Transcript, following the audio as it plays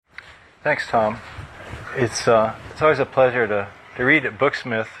Thanks, Tom. It's always a pleasure to read at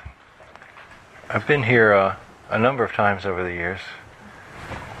Booksmith. I've been here a number of times over the years.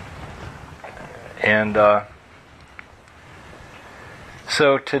 And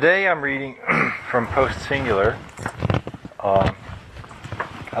so today I'm reading from POSTSINGULAR. I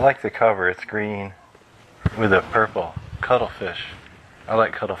like the cover. It's green with a purple cuttlefish. I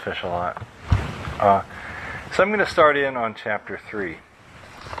like cuttlefish a lot. So I'm going to start in on chapter 3.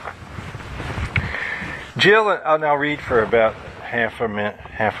 Jill, I'll now read for about half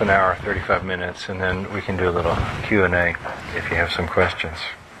an hour, 35 minutes, and then we can do a little Q&A if you have some questions.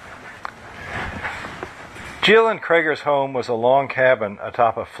 Jill and Krager's home was a long cabin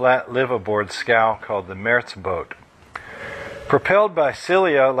atop a flat live-aboard scow called the Mertz boat. Propelled by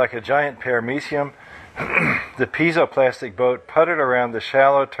cilia like a giant paramecium, the piezo-plastic boat puttered around the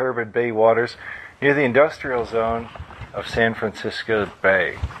shallow, turbid bay waters near the industrial zone of San Francisco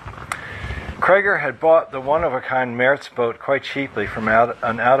Bay. Krager had bought the one-of-a-kind Mertz boat quite cheaply from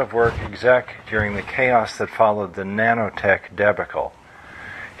an out-of-work exec during the chaos that followed the nanotech debacle.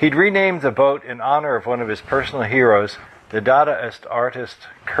 He'd renamed the boat in honor of one of his personal heroes, the Dadaist artist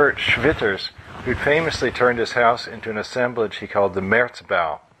Kurt Schwitters, who'd famously turned his house into an assemblage he called the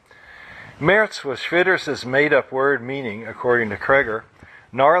Merzbau. Mertz was Schwitters' made-up word meaning, according to Krager,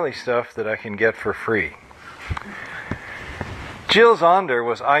 gnarly stuff that I can get for free. Jill Zonder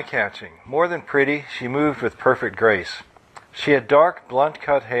was eye-catching. More than pretty, she moved with perfect grace. She had dark,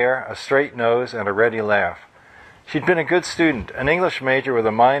 blunt-cut hair, a straight nose, and a ready laugh. She'd been a good student, an English major with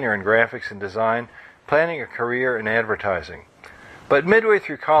a minor in graphics and design, planning a career in advertising. But midway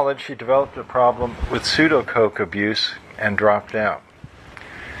through college, she developed a problem with pseudo-coke abuse and dropped out.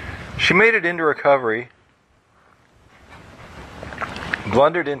 She made it into recovery,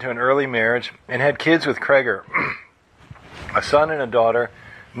 blundered into an early marriage, and had kids with Krager, a son and a daughter,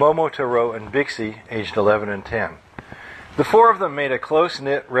 Momotaro and Bixie, aged 11 and 10. The four of them made a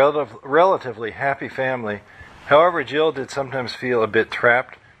close-knit, relatively happy family. However, Jill did sometimes feel a bit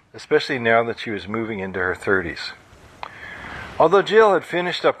trapped, especially now that she was moving into her 30s. Although Jill had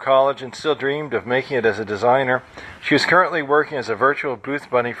finished up college and still dreamed of making it as a designer, she was currently working as a virtual booth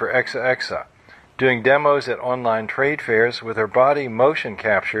bunny for Exa, doing demos at online trade fairs with her body motion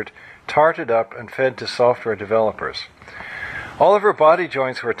captured, tarted up, and fed to software developers. All of her body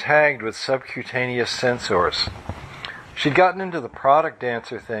joints were tagged with subcutaneous sensors. She'd gotten into the product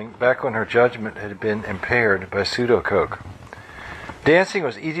dancer thing back when her judgment had been impaired by pseudo-coke. Dancing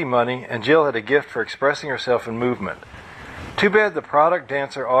was easy money, and Jill had a gift for expressing herself in movement. Too bad the product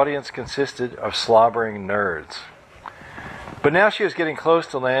dancer audience consisted of slobbering nerds. But now she was getting close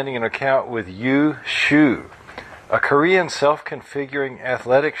to landing an account with Yu Shoe, a Korean self-configuring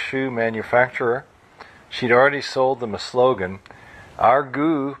athletic shoe manufacturer. She'd already sold them a slogan, "Our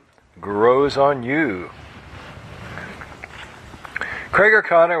goo grows on you." Krager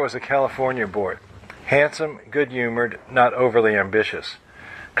Connor was a California boy, handsome, good-humored, not overly ambitious,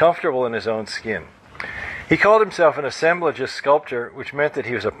 comfortable in his own skin. He called himself an assemblageist sculptor, which meant that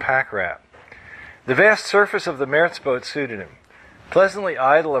he was a pack rat. The vast surface of the Mertz boat suited him. Pleasantly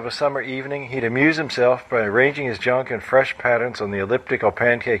idle of a summer evening, he'd amuse himself by arranging his junk in fresh patterns on the elliptical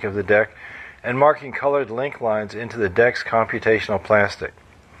pancake of the deck and marking colored link lines into the deck's computational plastic.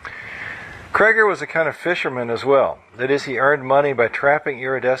 Krager was a kind of fisherman as well. That is, he earned money by trapping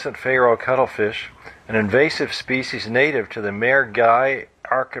iridescent pharaoh cuttlefish, an invasive species native to the Mergai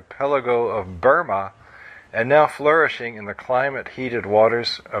archipelago of Burma, and now flourishing in the climate-heated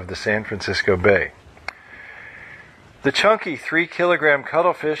waters of the San Francisco Bay. The chunky 3-kilogram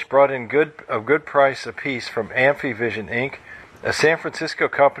cuttlefish brought in a good price apiece from Amphivision Inc., a San Francisco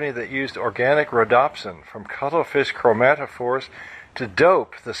company that used organic rhodopsin from cuttlefish chromatophores to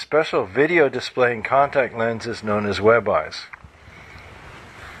dope the special video-displaying contact lenses known as web eyes.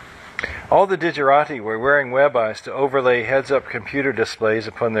 All the digerati were wearing web eyes to overlay heads-up computer displays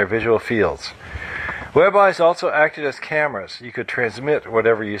upon their visual fields. Web eyes also acted as cameras. You could transmit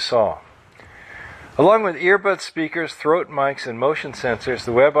whatever you saw. Along with earbud speakers, throat mics, and motion sensors,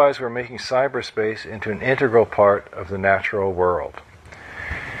 the web eyes were making cyberspace into an integral part of the natural world.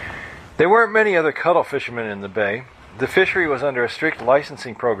 There weren't many other cuttle fishermen in the bay. The fishery was under a strict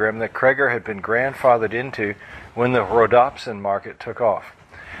licensing program that Krager had been grandfathered into when the rhodopsin market took off.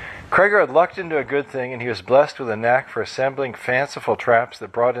 Krager had lucked into a good thing, and he was blessed with a knack for assembling fanciful traps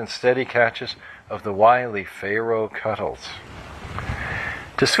that brought in steady catches of the wily pharaoh cuttles.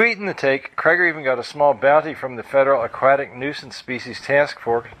 To sweeten the take, Krager even got a small bounty from the Federal Aquatic Nuisance Species Task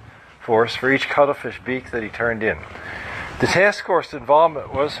Force for each cuttlefish beak that he turned in. The task force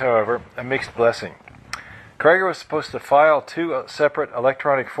involvement was, however, a mixed blessing. Kreger was supposed to file 2 separate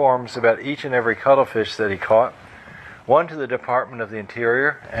electronic forms about each and every cuttlefish that he caught, one to the Department of the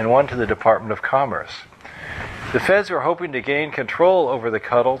Interior and one to the Department of Commerce. The feds were hoping to gain control over the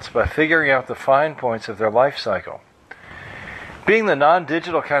cuttles by figuring out the fine points of their life cycle. Being the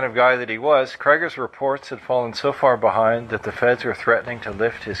non-digital kind of guy that he was, Kreger's reports had fallen so far behind that the feds were threatening to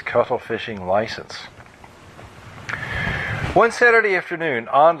lift his cuttle fishing license. One Saturday afternoon,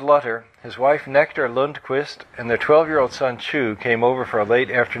 Ond Lutter, his wife Nectar Lundquist, and their 12-year-old son Chu came over for a late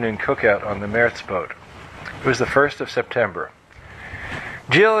afternoon cookout on the Mertz boat. It was the 1st of September.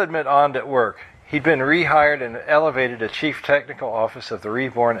 Jill had met Ond at work. He'd been rehired and elevated to chief technical office of the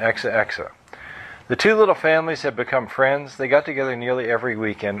reborn Exa Exa. The 2 little families had become friends. They got together nearly every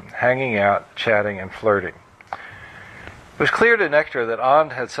weekend, hanging out, chatting, and flirting. It was clear to Nectar that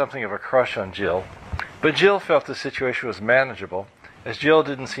Ond had something of a crush on Jill, but Jill felt the situation was manageable, as Jill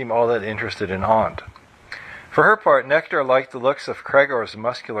didn't seem all that interested in Ond. For her part, Nectar liked the looks of Kreger's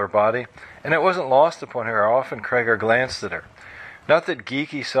muscular body, and it wasn't lost upon her how often Kreger glanced at her. Not that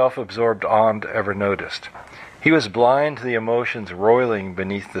geeky, self-absorbed Ond ever noticed. He was blind to the emotions roiling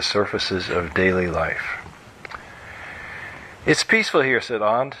beneath the surfaces of daily life. "It's peaceful here," said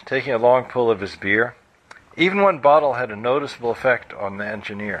Ond, taking a long pull of his beer. Even one bottle had a noticeable effect on the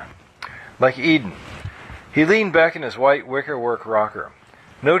engineer. Like Eden. He leaned back in his white wickerwork rocker.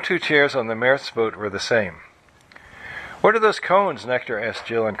 No 2 chairs on the Mertz boat were the same. "What are those cones?" Nectar asked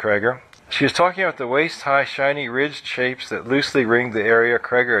Jill and Kreger. She was talking about the waist-high, shiny, ridged shapes that loosely ringed the area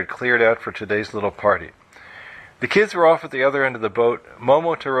Kreger had cleared out for today's little party. The kids were off at the other end of the boat,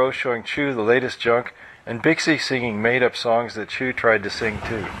 Momo Taro showing Chu the latest junk, and Bixie singing made-up songs that Chu tried to sing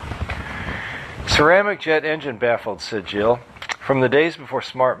too. "Ceramic jet engine baffled," said Jill, "from the days before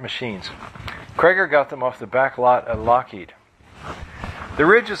smart machines. Kreger got them off the back lot at Lockheed." "The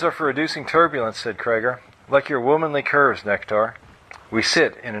ridges are for reducing turbulence," said Kreger, "like your womanly curves, Nectar. We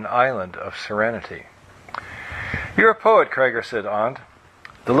sit in an island of serenity." "You're a poet," Kreger said Ond.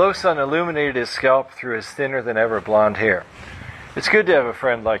 The low sun illuminated his scalp through his thinner-than-ever blonde hair. "It's good to have a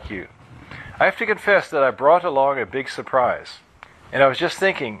friend like you. I have to confess that I brought along a big surprise. And I was just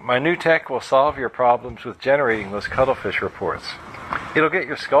thinking, my new tech will solve your problems with generating those cuttlefish reports. It'll get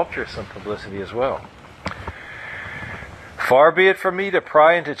your sculpture some publicity as well." "Far be it from me to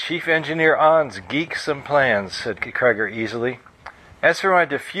pry into Chief Engineer Ond's geeksome plans," said Kreger easily. "As for my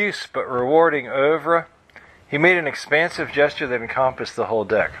diffuse but rewarding oeuvre," he made an expansive gesture that encompassed the whole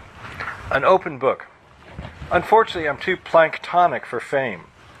deck. "An open book. Unfortunately, I'm too planktonic for fame.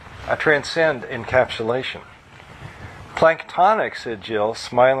 I transcend encapsulation." "Planktonic," said Jill,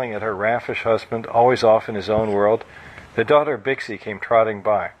 smiling at her raffish husband, always off in his own world. The daughter Bixie came trotting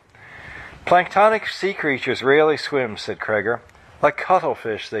by. "Planktonic sea creatures rarely swim," said Kreger. "Like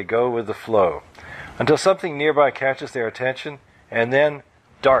cuttlefish, they go with the flow, until something nearby catches their attention, and then,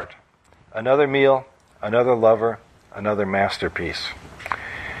 dart. Another meal, another lover, another masterpiece."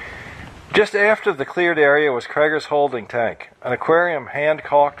 Just aft of the cleared area was Kreger's holding tank, an aquarium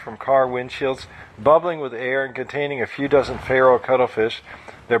hand-caulked from car windshields, bubbling with air and containing a few dozen pharaoh cuttlefish,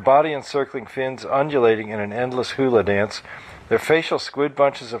 their body-encircling fins undulating in an endless hula dance, their facial squid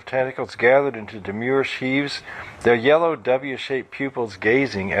bunches of tentacles gathered into demure sheaves, their yellow W-shaped pupils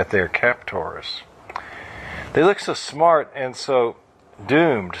gazing at their captors. "They look so smart and so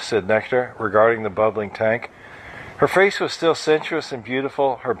doomed," said Nectar, regarding the bubbling tank. Her face was still sensuous and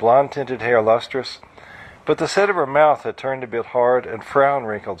beautiful, her blonde-tinted hair lustrous, but the set of her mouth had turned a bit hard, and frown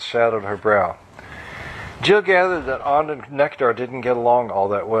wrinkles shadowed her brow. Jill gathered that Ond and Nectar didn't get along all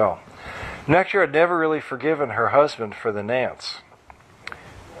that well. Nectar had never really forgiven her husband for the Nance.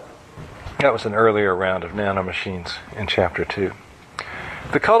 That was an earlier round of nanomachines in Chapter 2.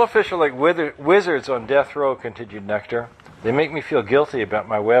 "The cuttlefish are like wizards on death row," continued Nectar. "They make me feel guilty about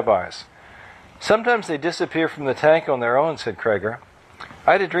my web eyes." "Sometimes they disappear from the tank on their own," said Kreger.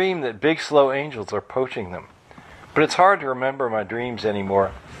 "I had a dream that big slow angels are poaching them. But it's hard to remember my dreams anymore.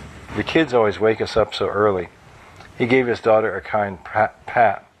 The kids always wake us up so early." He gave his daughter a kind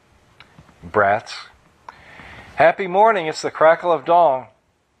pat. "Brats." "Happy morning, it's the crackle of dawn."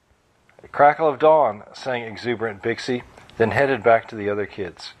 "The crackle of dawn," sang exuberant Bixie, then headed back to the other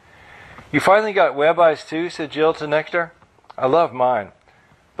kids. "You finally got web eyes too?" said Jill to Nectar. "I love mine.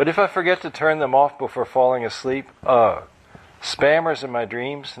 But if I forget to turn them off before falling asleep, spammers in my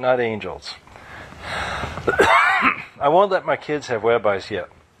dreams, not angels. I won't let my kids have web eyes yet.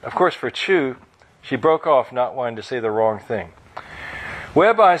 Of course, for Chu," she broke off, not wanting to say the wrong thing.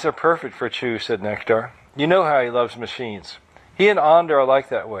 "Web eyes are perfect for Chu," said Nectar. "You know how he loves machines. He and Ond are alike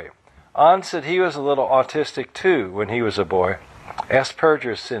that way. Ond said he was a little autistic too when he was a boy.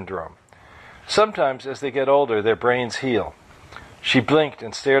 Asperger's syndrome. Sometimes, as they get older, their brains heal. She blinked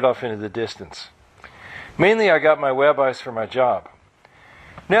and stared off into the distance. Mainly I got my web eyes for my job.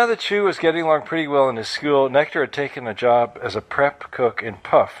 Now that Chu was getting along pretty well in his school, Nectar had taken a job as a prep cook in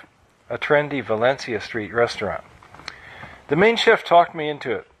Puff, a trendy Valencia Street restaurant. The main chef talked me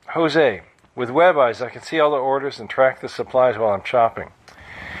into it. Jose, with web eyes I can see all the orders and track the supplies while I'm shopping.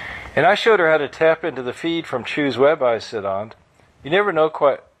 And I showed her how to tap into the feed from Chu's web eyes, said Aunt. You never know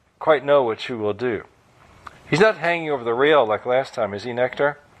quite know what Chu will do. He's not hanging over the rail like last time, is he,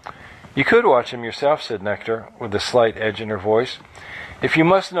 Nectar? You could watch him yourself, said Nectar, with a slight edge in her voice. If you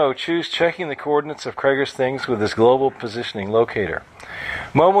must know, Chu's checking the coordinates of Kreger's things with his global positioning locator.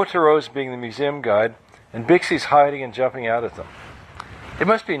 Momotaro's being the museum guide, and Bixie's hiding and jumping out at them. It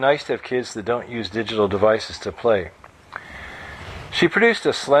must be nice to have kids that don't use digital devices to play. She produced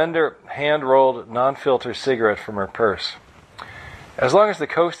a slender, hand-rolled, non-filter cigarette from her purse. As long as the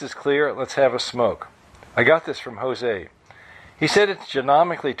coast is clear, let's have a smoke. I got this from Jose. He said it's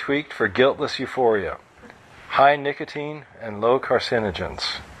genomically tweaked for guiltless euphoria. High nicotine and low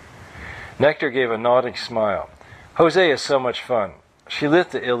carcinogens. Nectar gave a nodding smile. Jose is so much fun. She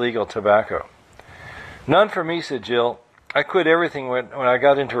lit the illegal tobacco. None for me, said Jill. I quit everything when I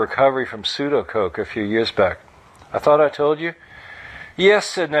got into recovery from pseudo-coke a few years back. I thought I told you? Yes,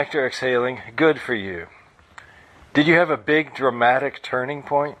 said Nectar, exhaling. Good for you. Did you have a big, dramatic turning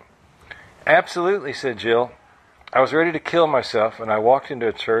point? Absolutely, said Jill. I was ready to kill myself, and I walked into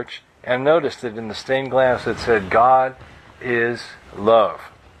a church and noticed that in the stained glass it said, God is love.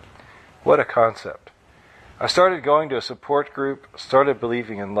 What a concept. I started going to a support group, started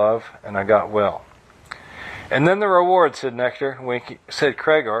believing in love, and I got well. And then the reward, said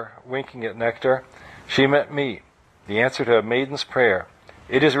Kreger, winking at Nectar. She met me, the answer to a maiden's prayer.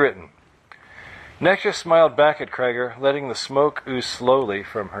 It is written. Nectar smiled back at Kreger, letting the smoke ooze slowly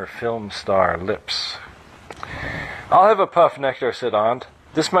from her film star lips. I'll have a puff, Nectar, said Aunt.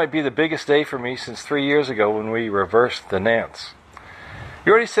 This might be the biggest day for me since 3 years ago when we reversed the Nance.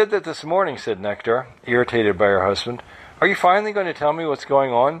 You already said that this morning, said Nectar, irritated by her husband. Are you finally going to tell me what's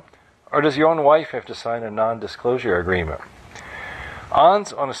going on? Or does your own wife have to sign a non-disclosure agreement?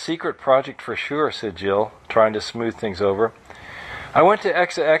 Aunt's on a secret project for sure, said Jill, trying to smooth things over. I went to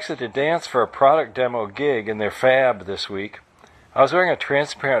Exa to dance for a product demo gig in their fab this week. I was wearing a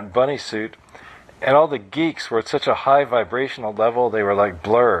transparent bunny suit, and all the geeks were at such a high vibrational level they were like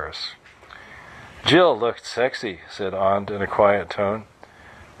blurs. Jill looked sexy, said Aunt in a quiet tone.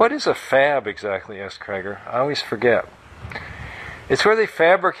 What is a fab exactly, asked Kreger. I always forget. It's where they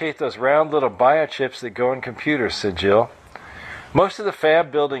fabricate those round little biochips that go in computers, said Jill. Most of the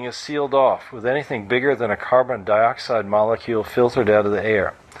fab building is sealed off, with anything bigger than a carbon dioxide molecule filtered out of the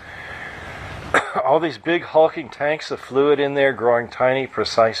air. All these big hulking tanks of fluid in there growing tiny,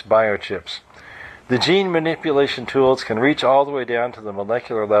 precise biochips. The gene manipulation tools can reach all the way down to the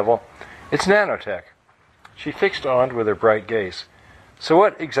molecular level. It's nanotech. She fixed Aunt with her bright gaze. So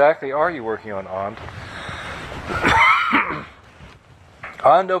what exactly are you working on, Aunt?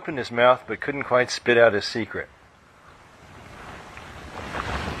 Aunt opened his mouth but couldn't quite spit out his secret.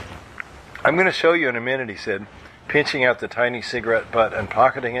 I'm going to show you in a minute, he said, pinching out the tiny cigarette butt and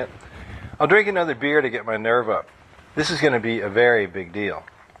pocketing it. I'll drink another beer to get my nerve up. This is going to be a very big deal.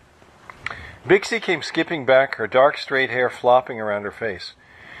 Bixie came skipping back, her dark straight hair flopping around her face.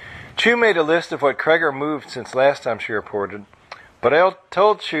 Chu made a list of what Kreger moved since last time she reported, but I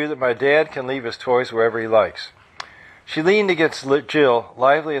told Chu that my dad can leave his toys wherever he likes. She leaned against Jill,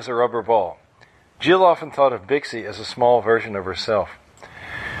 lively as a rubber ball. Jill often thought of Bixie as a small version of herself.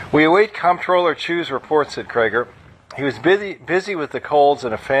 We await Comptroller Chu's report, said Kreger. He was busy with the coals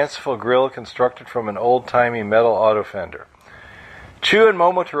in a fanciful grill constructed from an old-timey metal auto fender. Chu and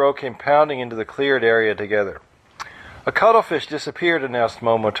Momotaro came pounding into the cleared area together. A cuttlefish disappeared, announced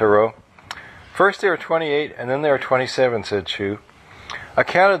Momotaro. First there were 28, and then there were 27, said Chu. I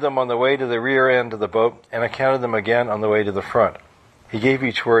counted them on the way to the rear end of the boat, and I counted them again on the way to the front. He gave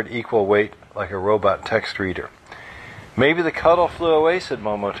each word equal weight, like a robot text reader. Maybe the cuttle flew away, said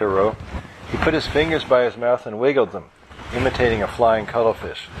Momotaro. He put his fingers by his mouth and wiggled them, imitating a flying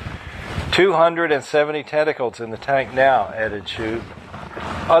cuttlefish. 270 tentacles in the tank now, added Chu.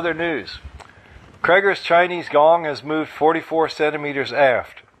 Other news. Kreger's Chinese gong has moved 44 centimeters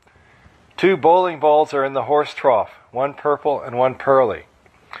aft. 2 bowling balls are in the horse trough, one purple and one pearly.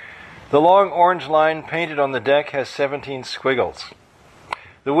 The long orange line painted on the deck has 17 squiggles.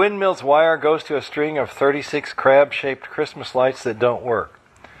 The windmill's wire goes to a string of 36 crab-shaped Christmas lights that don't work.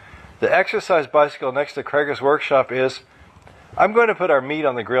 The exercise bicycle next to Kreger's workshop is... I'm going to put our meat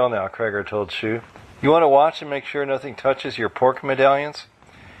on the grill now, Kreger told Chu. You want to watch and make sure nothing touches your pork medallions?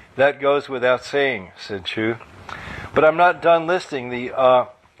 That goes without saying, said Chew. But I'm not done listing. The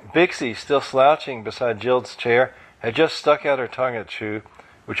Bixie, still slouching beside Jill's chair, had just stuck out her tongue at Chew,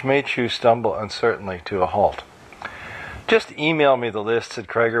 which made Chew stumble uncertainly to a halt. Just email me the list, said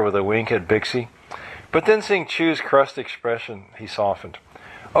Kreger with a wink at Bixie. But then seeing Chew's crushed expression, he softened.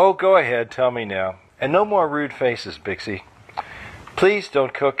 Oh, go ahead, tell me now. And no more rude faces, Bixie. Please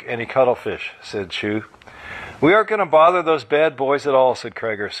don't cook any cuttlefish, said Chew. We aren't going to bother those bad boys at all, said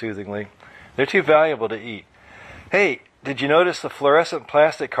Kreger soothingly. They're too valuable to eat. Hey, did you notice the fluorescent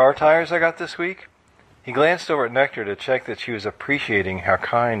plastic car tires I got this week? He glanced over at Nectar to check that she was appreciating how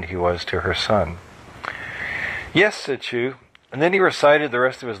kind he was to her son. Yes, said Chew, and then he recited the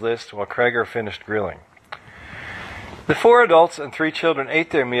rest of his list while Kreger finished grilling. The 4 adults and 3 children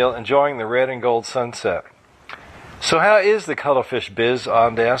ate their meal, enjoying the red and gold sunset. So how is the cuttlefish biz?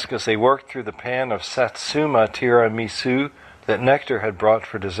 Aunt asked as they worked through the pan of Satsuma tiramisu that Nectar had brought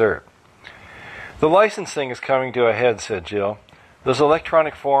for dessert. The licensing is coming to a head, said Jill. Those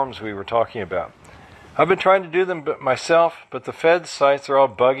electronic forms we were talking about. I've been trying to do them myself, but the Fed's sites are all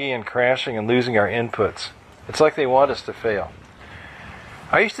buggy and crashing and losing our inputs. It's like they want us to fail.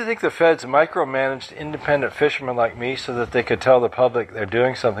 I used to think the Feds micromanaged independent fishermen like me so that they could tell the public they're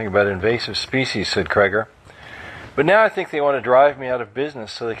doing something about invasive species, said Kreger. But now I think they want to drive me out of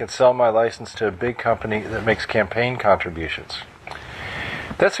business so they can sell my license to a big company that makes campaign contributions.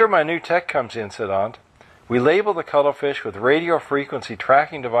 That's where my new tech comes in, said Aunt. We label the cuttlefish with radio frequency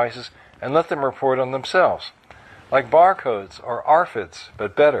tracking devices and let them report on themselves. Like barcodes or ARFIDs,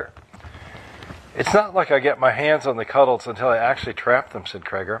 but better. It's not like I get my hands on the cuttles until I actually trap them, said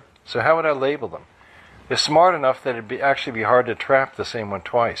Kreger. So how would I label them? They're smart enough that it'd actually be hard to trap the same one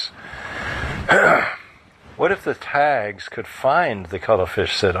twice. What if the tags could find the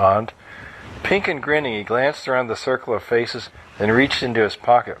cuttlefish, said Aunt. Pink and grinning, he glanced around the circle of faces, then reached into his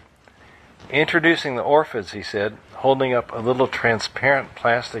pocket. Introducing the orphids, he said, holding up a little transparent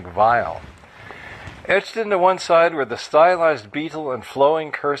plastic vial. Etched into one side were the stylized beetle and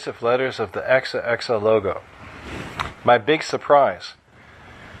flowing cursive letters of the Exa logo. My big surprise.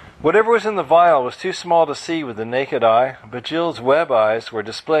 Whatever was in the vial was too small to see with the naked eye, but Jill's web eyes were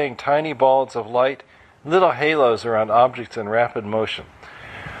displaying tiny balls of light, little halos around objects in rapid motion.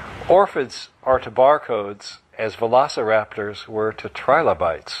 Orphids are to barcodes as velociraptors were to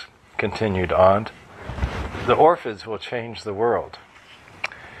trilobites, continued Aunt. The orphids will change the world.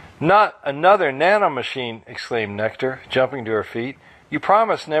 Not another nanomachine, exclaimed Nectar, jumping to her feet. You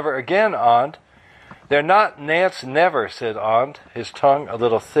promised never again, Aunt. They're not Nance never, said Aunt, his tongue a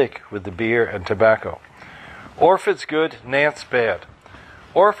little thick with the beer and tobacco. Orphids good, Nance bad.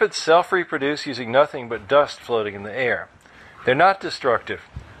 Orphids self-reproduce using nothing but dust floating in the air. They're not destructive.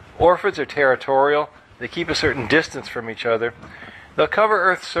 Orphids are territorial. They keep a certain distance from each other. They'll cover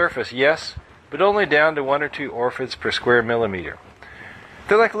Earth's surface, yes, but only down to 1 or 2 orphids per square millimeter.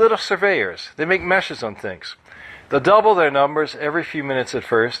 They're like little surveyors. They make meshes on things. They'll double their numbers every few minutes at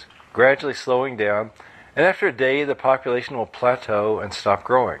first, gradually slowing down, and after a day the population will plateau and stop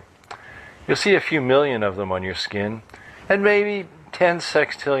growing. You'll see a few million of them on your skin, and maybe 10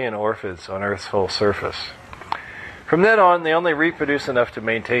 sextillion orphids on Earth's whole surface. From then on, they only reproduce enough to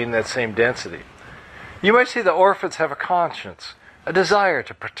maintain that same density. You might say the orphids have a conscience, a desire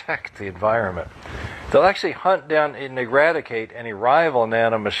to protect the environment. They'll actually hunt down and eradicate any rival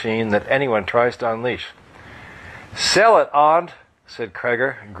nanomachine that anyone tries to unleash. Sell it, Aunt, said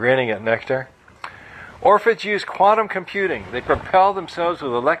Kreger, grinning at Nectar. Orphids use quantum computing. They propel themselves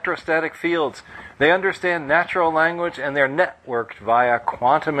with electrostatic fields. They understand natural language, and they're networked via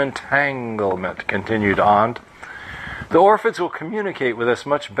quantum entanglement, continued Aunt. The orphids will communicate with us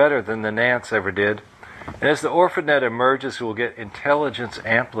much better than the Nance ever did. And as the orphanet emerges, we'll get intelligence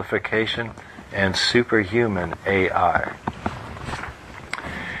amplification and superhuman AI.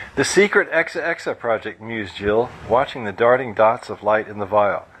 The secret Exa project, mused Jill, watching the darting dots of light in the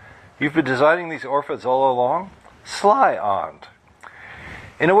vial. You've been designing these orphids all along? Sly, Aunt.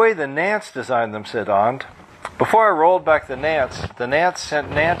 In a way, the Nance designed them, said Aunt. Before I rolled back the Nance sent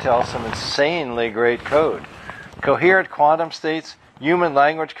Nantel some insanely great code. Coherent quantum states, human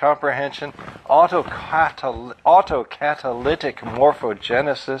language comprehension, autocatalytic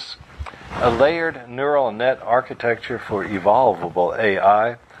morphogenesis, a layered neural net architecture for evolvable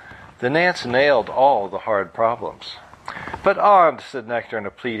AI. The Nance nailed all the hard problems. But Aunt, said Nectar in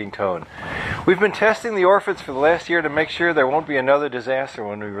a pleading tone, we've been testing the orphids for the last year to make sure there won't be another disaster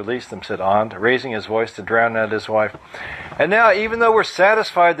when we release them, said Aunt, raising his voice to drown out his wife. And now, even though we're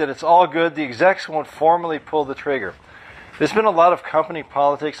satisfied that it's all good, the execs won't formally pull the trigger. There's been a lot of company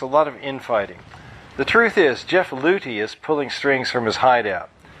politics, a lot of infighting. The truth is, Jeff Luty is pulling strings from his hideout.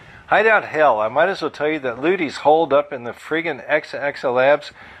 Hideout hell, I might as well tell you that Ludi's holed up in the friggin' Exa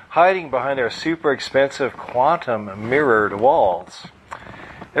labs, hiding behind our super expensive quantum mirrored walls.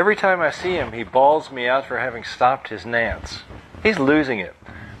 Every time I see him, he bawls me out for having stopped his Nance. He's losing it,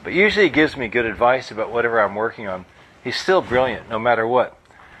 but usually he gives me good advice about whatever I'm working on. He's still brilliant, no matter what.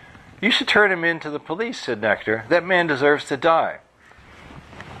 You should turn him in to the police, said Nectar. That man deserves to die.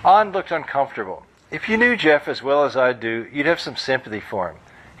 An looked uncomfortable. If you knew Jeff as well as I do, you'd have some sympathy for him.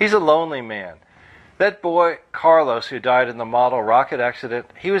 He's a lonely man. That boy, Carlos, who died in the model rocket accident,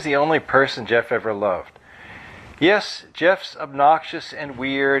 he was the only person Jeff ever loved. Yes, Jeff's obnoxious and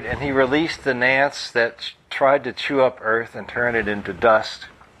weird, and he released the Nance that tried to chew up Earth and turn it into dust.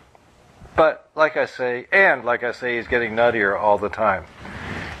 But, like I say, he's getting nuttier all the time.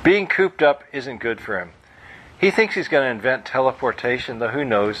 Being cooped up isn't good for him. He thinks he's going to invent teleportation, though who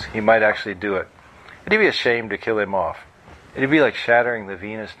knows, he might actually do it. It'd be a shame to kill him off. It'd be like shattering the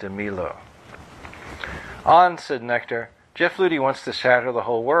Venus de Milo. An, said Nectar. Jeff Ludi wants to shatter the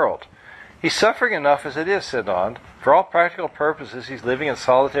whole world. He's suffering enough as it is, said An. For all practical purposes, he's living in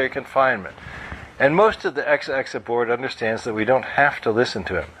solitary confinement. And most of the Exa board understands that we don't have to listen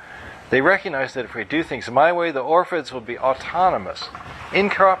to him. They recognize that if we do things my way, the orphids will be autonomous,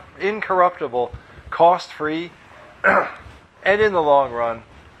 incorruptible, cost-free, and in the long run,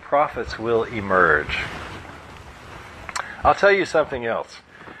 profits will emerge. I'll tell you something else.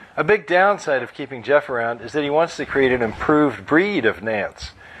 A big downside of keeping Jeff around is that he wants to create an improved breed of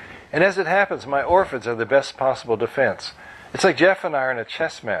Nance. And as it happens, my orphids are the best possible defense. It's like Jeff and I are in a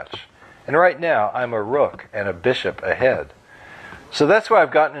chess match. And right now, I'm a rook and a bishop ahead. So that's why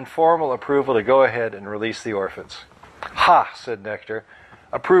I've gotten informal approval to go ahead and release the orphids. Ha, said Nectar.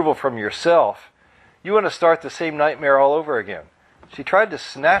 Approval from yourself. You want to start the same nightmare all over again. She tried to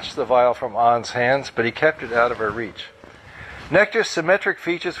snatch the vial from An's hands, but he kept it out of her reach. Nectar's symmetric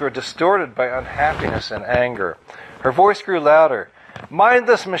features were distorted by unhappiness and anger. Her voice grew louder.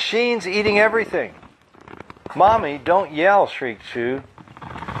 Mindless machines eating everything. Mommy, don't yell, shrieked Chu.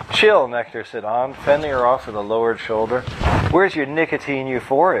 Chill, Nectar, said An, fending her off with a lowered shoulder. Where's your nicotine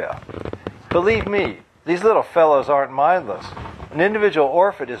euphoria? Believe me, these little fellows aren't mindless. An individual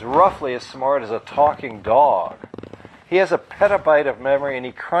orphid is roughly as smart as a talking dog. He has a petabyte of memory and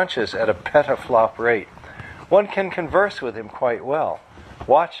he crunches at a petaflop rate. One can converse with him quite well.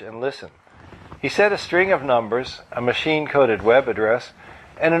 Watch and listen. He said a string of numbers, a machine-coded web address,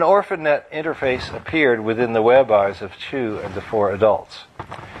 and an OrphanNet interface appeared within the web eyes of Chu and the 4 adults.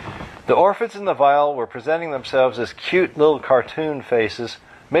 The orphids in the vial were presenting themselves as cute little cartoon faces,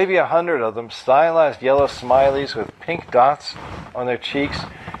 maybe 100 of them, stylized yellow smileys with pink dots on their cheeks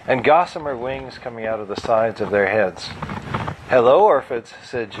and gossamer wings coming out of the sides of their heads. Hello, orphids,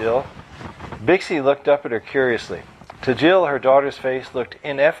 said Jill. Bixie looked up at her curiously. To Jill, her daughter's face looked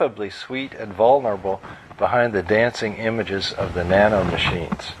ineffably sweet and vulnerable behind the dancing images of the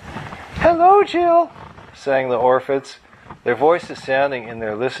nano-machines. Hello, Jill, sang the orphids, their voices sounding in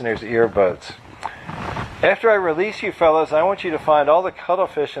their listeners' earbuds. After I release you fellows, I want you to find all the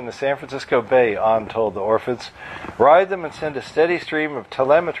cuttlefish in the San Francisco Bay, An told the orphids. Ride them and send a steady stream of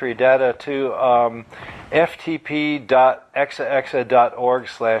telemetry data to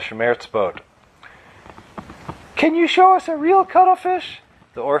ftp.exa.org/Merzboat. Can you show us a real cuttlefish?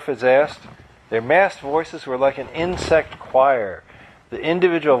 The orphids asked. Their masked voices were like an insect choir, the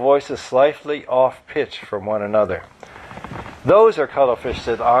individual voices slightly off-pitch from one another. Those are cuttlefish,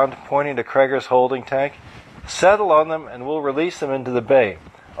 said An, pointing to Kreger's holding tank. Settle on them and we'll release them into the bay.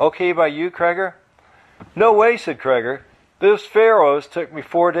 Okay by you, Kreger? No way, said Kreger. Those pharaohs took me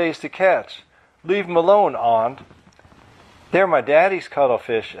 4 days to catch. Leave them alone, An. They're my daddy's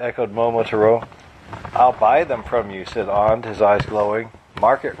cuttlefish, echoed Momotaro. I'll buy them from you, said An, his eyes glowing.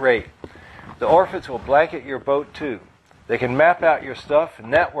 Market rate. The orphids will blanket your boat, too. They can map out your stuff,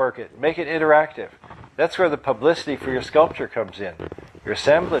 network it, make it interactive. That's where the publicity for your sculpture comes in. Your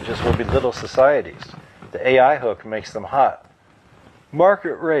assemblages will be little societies. The AI hook makes them hot.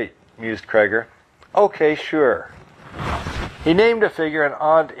 Market rate, mused Kreger. Okay, sure. He named a figure and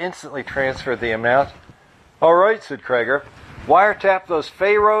An instantly transferred the amount. All right, said Kreger. Wiretap those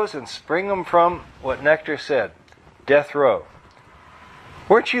pharaohs and spring them from what Nectar said. Death row.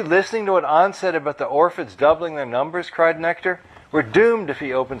 Weren't you listening to what An said about the orphids doubling their numbers? Cried Nectar. We're doomed if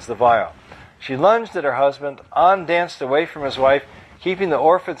he opens the vial. She lunged at her husband. An danced away from his wife, keeping the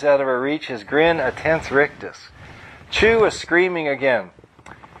orphids out of her reach, his grin a tenth rictus. Chu was screaming again.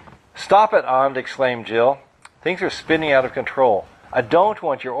 Stop it, An, exclaimed Jill. Things are spinning out of control. I don't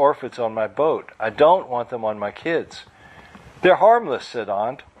want your orphids on my boat. I don't want them on my kids. They're harmless, said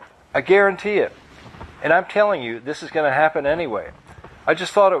An. I guarantee it. And I'm telling you, this is going to happen anyway. I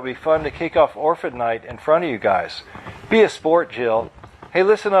just thought it would be fun to kick off Orphid Night in front of you guys. Be a sport, Jill. Hey,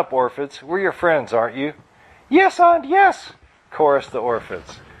 listen up, Orphids. We're your friends, aren't you?" "Yes, Aunt, yes," chorused the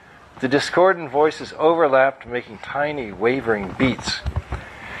Orphids. The discordant voices overlapped, making tiny, wavering beats.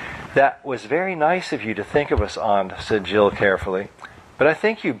 "That was very nice of you to think of us, Aunt," said Jill carefully. "But I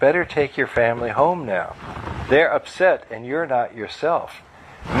think you better take your family home now. They're upset and you're not yourself.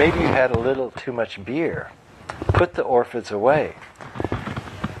 Maybe you had a little too much beer. Put the Orphids away."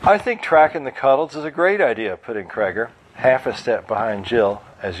 "I think tracking the Cuddles is a great idea," put in Kreger, half a step behind Jill,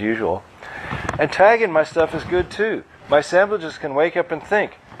 as usual. "And tagging my stuff is good, too. My assemblages can wake up and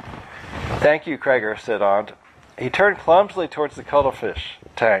think." "Thank you, Kreger," said Aunt. He turned clumsily towards the cuttlefish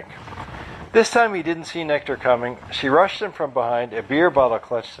tank. This time he didn't see Nectar coming. She rushed him from behind, a beer bottle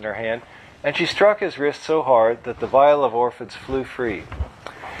clutched in her hand, and she struck his wrist so hard that the vial of Orphids flew free.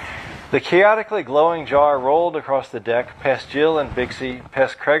 The chaotically glowing jar rolled across the deck, past Jill and Bixie,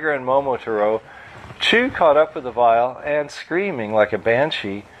 past Kreger and Momotaro. Chew caught up with the vial and, screaming like a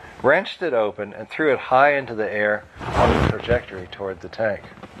banshee, wrenched it open and threw it high into the air on the trajectory toward the tank.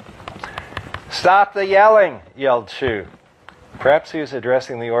 "Stop the yelling!" yelled Chew. Perhaps he was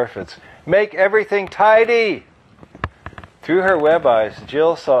addressing the Orphids. "Make everything tidy!" Through her web eyes,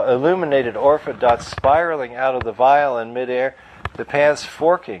 Jill saw illuminated Orphid dots spiraling out of the vial in midair, the pants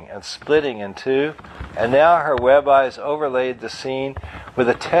forking and splitting in two, and now her web eyes overlaid the scene with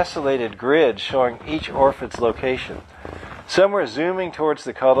a tessellated grid showing each Orphid's location. Some were zooming towards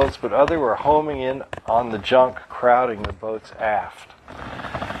the Cuddles, but others were homing in on the junk crowding the boats aft.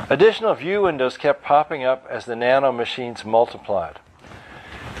 Additional view windows kept popping up as the nano-machines multiplied.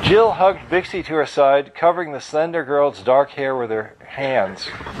 Jill hugged Bixie to her side, covering the slender girl's dark hair with her hands,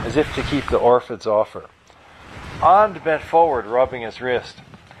 as if to keep the Orphids off her. Ond bent forward, rubbing his wrist.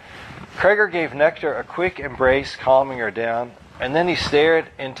 Kreger gave Nectar a quick embrace, calming her down, and then he stared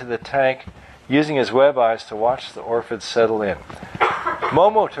into the tank, using his web eyes to watch the Orphids settle in.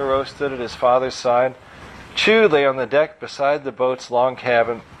 Momotaro stood at his father's side. Chew lay on the deck beside the boat's long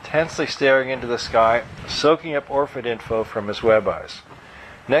cabin, tensely staring into the sky, soaking up Orphid info from his web eyes.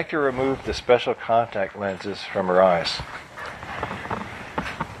 Nectar removed the special contact lenses from her eyes.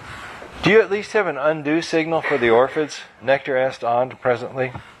 "Do you at least have an undo signal for the Orphids?" Nectar asked Ond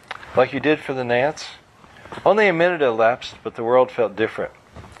presently. "Like you did for the Nants?" Only a minute elapsed, but the world felt different.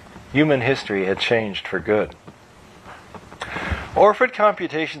 Human history had changed for good. "Orphid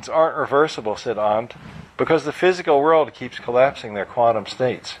computations aren't reversible," said Ond, "because the physical world keeps collapsing their quantum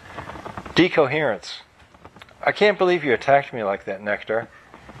states. Decoherence." "I can't believe you attacked me like that, Nectar."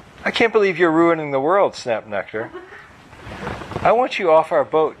 "I can't believe you're ruining the world," snapped Nectar. "I want you off our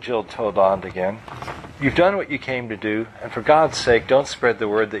boat," Jill told Ond again. "You've done what you came to do, and for God's sake, don't spread the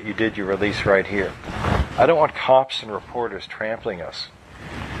word that you did your release right here. I don't want cops and reporters trampling us."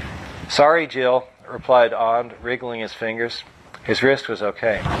 "Sorry, Jill," replied Ond, wriggling his fingers. His wrist was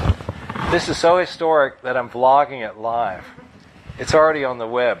okay. "This is so historic that I'm vlogging it live. It's already on the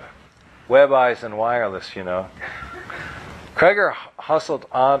web. Web eyes and wireless, you know." Kreger hustled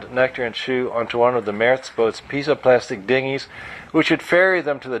Ond, Nectar, and Chew onto one of the Mertz boat's piece-of-plastic dinghies, which would ferry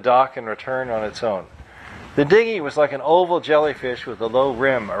them to the dock and return on its own. The dinghy was like an oval jellyfish with a low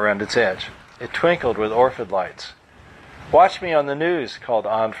rim around its edge. It twinkled with Orphid lights. "Watch me on the news," called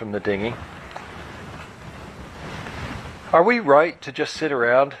Ond from the dinghy. "Are we right to just sit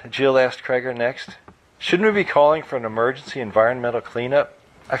around?" Jill asked Kreger next. "Shouldn't we be calling for an emergency environmental cleanup?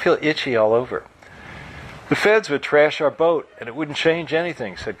 I feel itchy all over." "The feds would trash our boat, and it wouldn't change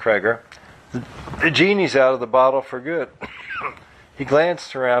anything," said Kreger. The genie's out of the bottle for good." He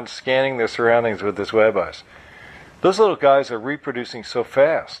glanced around, scanning their surroundings with his web eyes. "Those little guys are reproducing so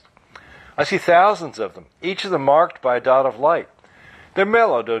fast. I see thousands of them, each of them marked by a dot of light. They're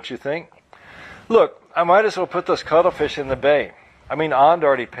mellow, don't you think? Look, I might as well put those cuttlefish in the bay. I mean, Ond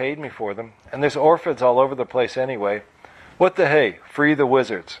already paid me for them, and there's Orphids all over the place anyway. What the hey, free the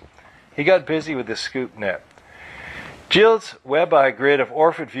wizards." He got busy with his scoop net. Jill's web-eye grid of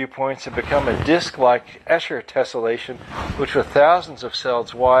Orphid viewpoints had become a disc-like Escher tessellation, which was thousands of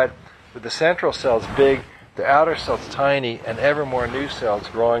cells wide, with the central cells big, the outer cells tiny, and ever more new cells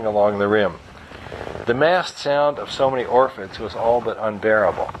growing along the rim. The massed sound of so many Orphids was all but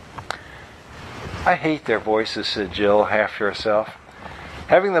unbearable. "I hate their voices," said Jill, half to herself.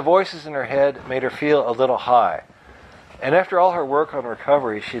 Having the voices in her head made her feel a little high. And after all her work on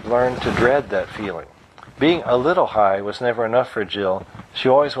recovery, she'd learned to dread that feeling. Being a little high was never enough for Jill. She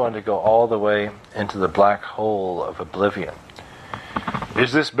always wanted to go all the way into the black hole of oblivion.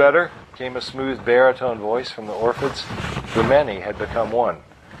 "Is this better?" came a smooth baritone voice from the Orphids. The many had become one.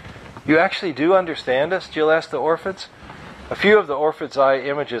 "You actually do understand us?" Jill asked the Orphids. A few of the orphid's eye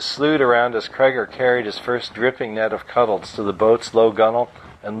images slewed around as Kreger carried his first dripping net of cuddles to the boat's low gunwale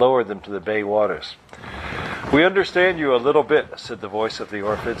and lowered them to the bay waters. "We understand you a little bit," said the voice of the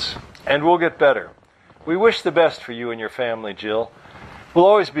orphids, "and we'll get better. We wish the best for you and your family, Jill. We'll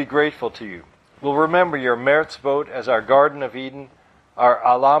always be grateful to you. We'll remember your Mertz boat as our Garden of Eden, our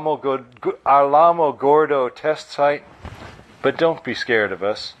Alamo Gordo test site. But don't be scared of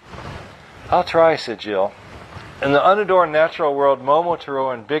us." "I'll try," said Jill. In the unadorned natural world,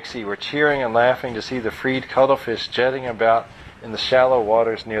 Momotaro and Bixie were cheering and laughing to see the freed cuttlefish jetting about in the shallow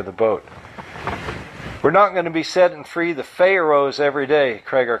waters near the boat. "We're not going to be setting free the Pharaohs every day,"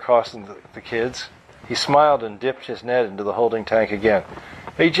 Kreger cautioned the kids. He smiled and dipped his net into the holding tank again.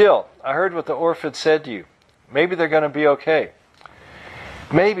 "Hey, Jill, I heard what the orphids said to you. Maybe they're going to be okay."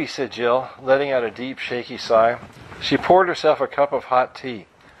 "Maybe," said Jill, letting out a deep, shaky sigh. She poured herself a cup of hot tea.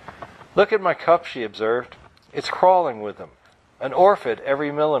 "Look at my cup," she observed. "It's crawling with them. An orphid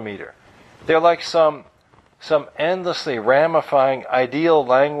every millimeter. They're like some endlessly ramifying ideal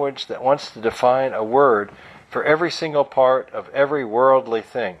language that wants to define a word for every single part of every worldly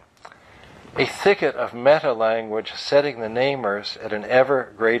thing. A thicket of meta-language setting the namers at an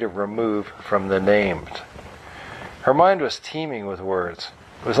ever greater remove from the named." Her mind was teeming with words.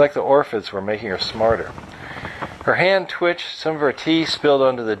 It was like the orphids were making her smarter. Her hand twitched, some of her tea spilled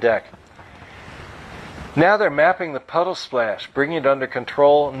onto the deck. "Now they're mapping the puddle splash, bringing it under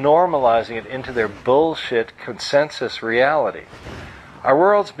control, normalizing it into their bullshit consensus reality. Our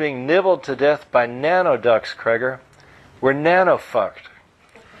world's being nibbled to death by nanoducks, Kreger. We're nano-fucked."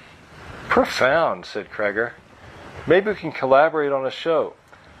 "Profound," said Kreger. "Maybe we can collaborate on a show.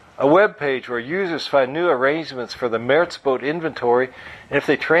 A web page where users find new arrangements for the Mertz boat inventory, and if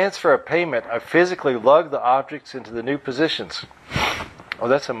they transfer a payment, I physically lug the objects into the new positions." Oh,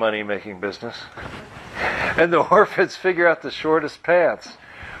 that's a money-making business. "And the orphids figure out the shortest paths.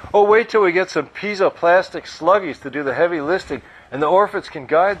 Oh, wait till we get some piezoplastic sluggies to do the heavy lifting, and the orphids can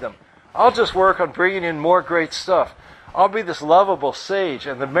guide them. I'll just work on bringing in more great stuff. I'll be this lovable sage,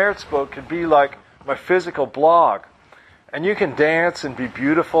 and the Mertz boat can be like my physical blog. And you can dance and be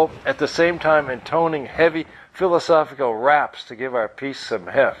beautiful, at the same time intoning heavy philosophical raps to give our piece some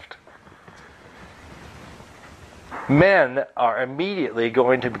heft. Men are immediately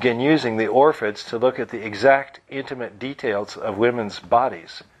going to begin using the orphids to look at the exact intimate details of women's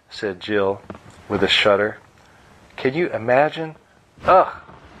bodies," said Jill with a shudder. "Can you imagine? Ugh!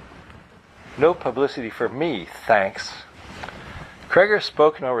 No publicity for me, thanks." Kreger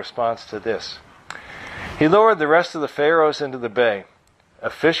spoke no response to this. He lowered the rest of the Pharaohs into the bay. "A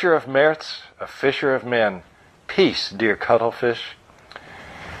fisher of Mertz, a fisher of men. Peace, dear cuttlefish."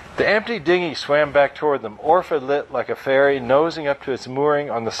 The empty dinghy swam back toward them, orphid-lit like a fairy, nosing up to its mooring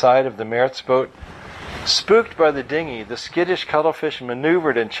on the side of the Mertz boat. Spooked by the dinghy, the skittish cuttlefish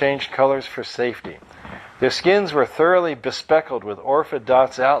maneuvered and changed colors for safety. Their skins were thoroughly bespeckled with orphid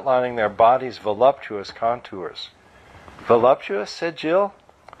dots outlining their bodies' voluptuous contours. "Voluptuous?" said Jill.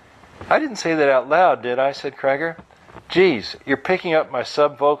 "I didn't say that out loud, did I?" said Kreger. "Geez, you're picking up my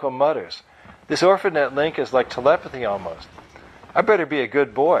subvocal mutters. This OrphanNet link is like telepathy almost. I better be a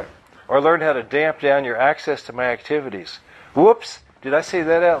good boy, or learn how to damp down your access to my activities. Whoops! Did I say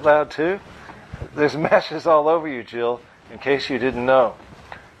that out loud too? There's meshes all over you, Jill, in case you didn't know."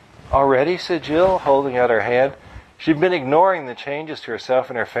 "Already?" said Jill, holding out her hand. She'd been ignoring the changes to herself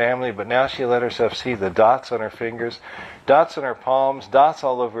and her family, but now she let herself see the dots on her fingers, dots on her palms, dots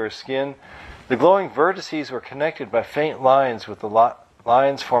all over her skin. The glowing vertices were connected by faint lines, with the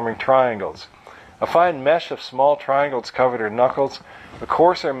lines forming triangles. A fine mesh of small triangles covered her knuckles. A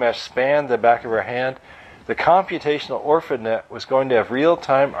coarser mesh spanned the back of her hand. The computational OrphanNet was going to have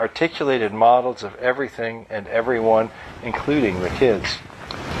real-time articulated models of everything and everyone, including the kids.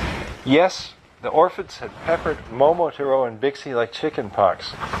 Yes, the orphids had peppered Momotaro and Bixie like chicken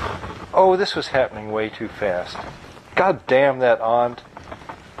pox. Oh, this was happening way too fast. God damn that aunt.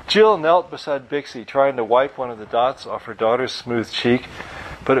 Jill knelt beside Bixie, trying to wipe one of the dots off her daughter's smooth cheek,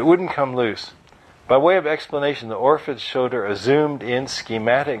 but it wouldn't come loose. By way of explanation, the orphids showed her a zoomed-in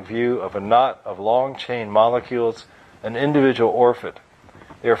schematic view of a knot of long-chain molecules, an individual orphid.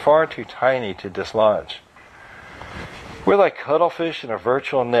 They are far too tiny to dislodge. "We're like cuttlefish in a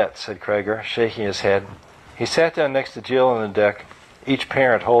virtual net," said Kreger, shaking his head. He sat down next to Jill on the deck, each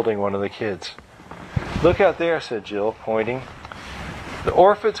parent holding one of the kids. "Look out there," said Jill, pointing. The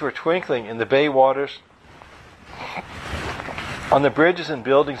orphids were twinkling in the bay waters, on the bridges and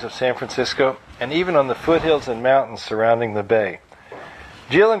buildings of San Francisco, and even on the foothills and mountains surrounding the bay.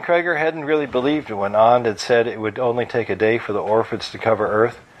 Jill and Kreger hadn't really believed it when Ond had said it would only take a day for the orphids to cover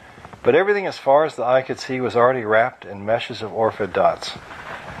Earth. but everything as far as the eye could see was already wrapped in meshes of orphid dots.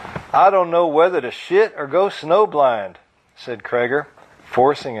 "I don't know whether to shit or go snowblind," said Kreger,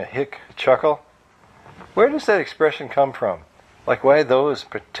 forcing a hick chuckle. Where does that expression come from? Like, why those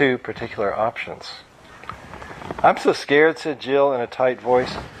two particular options? "I'm so scared," said Jill in a tight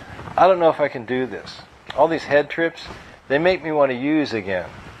voice. "I don't know if I can do this. All these head trips, they make me want to use again.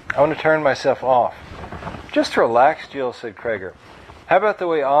 I want to turn myself off." "Just relax, Jill," said Kreger. "How about the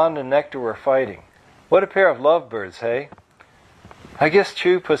way On and Nectar were fighting? What a pair of lovebirds, hey?" "I guess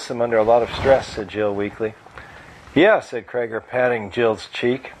Chew puts them under a lot of stress," said Jill weakly. "Yeah," said Kreger, patting Jill's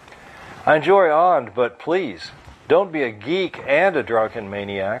cheek. "I enjoy On, but please, don't be a geek and a drunken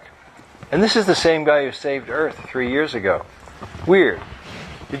maniac. And this is the same guy who saved Earth 3 years ago. Weird.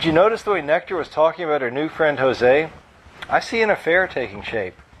 Did you notice the way Nectar was talking about her new friend Jose? I see an affair taking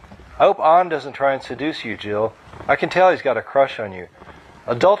shape. I hope On doesn't try and seduce you, Jill. I can tell he's got a crush on you.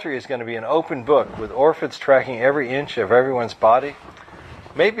 Adultery is going to be an open book, with orphids tracking every inch of everyone's body.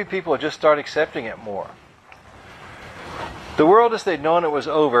 Maybe people will just start accepting it more." The world as they'd known it was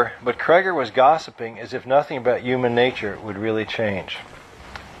over, but Kreger was gossiping as if nothing about human nature would really change.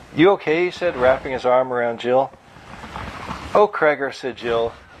 "You okay?" he said, wrapping his arm around Jill. "Oh, Kreger," said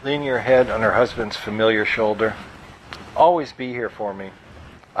Jill, leaning her head on her husband's familiar shoulder. "Always be here for me.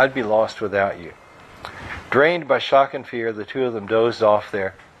 I'd be lost without you." Drained by shock and fear, the two of them dozed off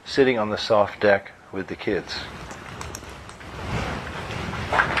there, sitting on the soft deck with the kids.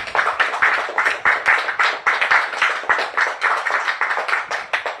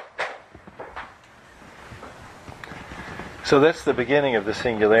 So that's the beginning of the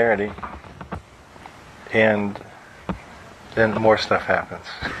singularity, and then more stuff happens.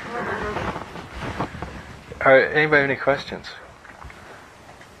 All right, anybody have any questions?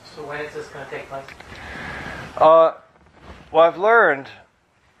 So when is this going to take place? Well, I've learned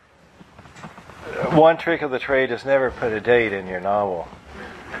one trick of the trade is never put a date in your novel.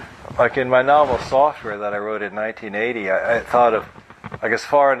 Like in my novel Software that I wrote in 1980, I thought of like as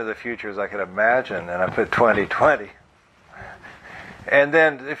far into the future as I could imagine, and I put 2020. And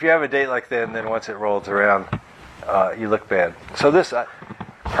then if you have a date like that, then once it rolls around, you look bad. So this,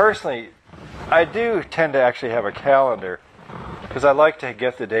 personally, I do tend to actually have a calendar because I like to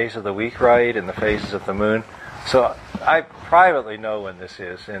get the days of the week right and the phases of the moon. So I privately know when this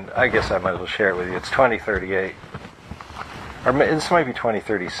is, and I guess I might as well share it with you. It's 2038. Or this might be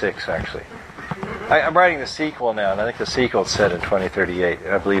 2036, actually. I'm writing the sequel now, and I think the sequel is set in 2038,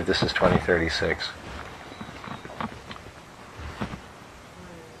 and I believe this is 2036.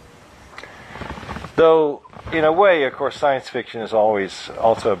 Though, in a way, of course, science fiction is always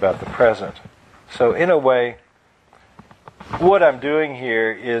also about the present. So, in a way, what I'm doing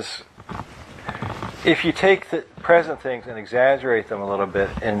here is, if you take the present things and exaggerate them a little bit,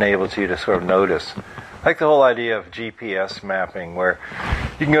 it enables you to sort of notice. Like the whole idea of GPS mapping, where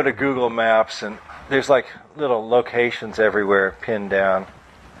you can go to Google Maps and there's like little locations everywhere pinned down.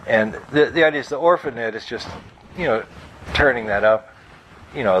 And the idea is the orphanet is just, turning that up,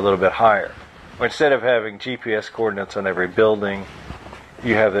 a little bit higher. Or instead of having GPS coordinates on every building,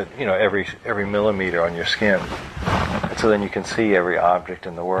 you have it, every millimeter on your skin. And so then you can see every object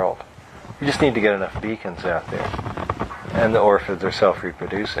in the world. You just need to get enough beacons out there. And the orphids are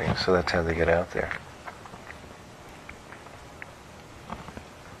self-reproducing, so that's how they get out there.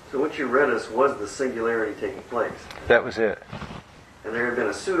 So what you read us was the singularity taking place. That was it. And there had been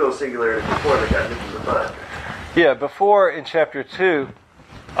a pseudo-singularity before that got nipped in the bud. Yeah, before in chapter 2,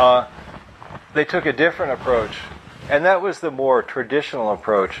 they took a different approach. And that was the more traditional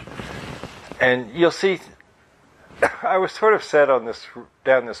approach. And you'll see, I was sort of set on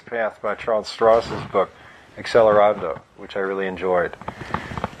down this path by Charles Strauss's book, Accelerando, which I really enjoyed.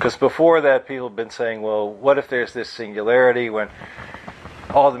 Because before that, people have been saying, well, what if there's this singularity when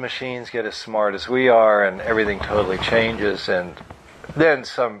all the machines get as smart as we are and everything totally changes? And then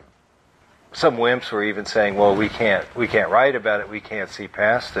some wimps were even saying, well, we can't write about it, we can't see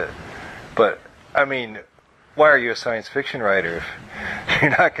past it. But, I mean, why are you a science fiction writer if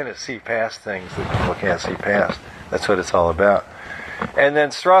you're not going to see past things that people can't see past? That's what it's all about. And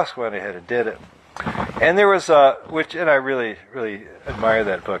then Strauss went ahead and did it. And there was, and I really, really admire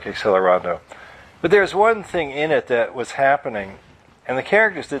that book, Accelerando. But there's one thing in it that was happening, and the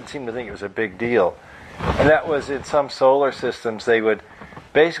characters didn't seem to think it was a big deal. And that was in some solar systems, they would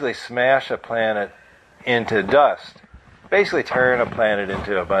basically smash a planet into dust. Basically turn a planet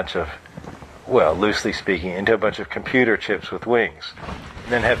into a bunch of, well, loosely speaking, into a bunch of computer chips with wings.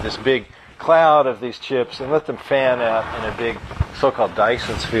 And then have this big cloud of these chips and let them fan out in a big so-called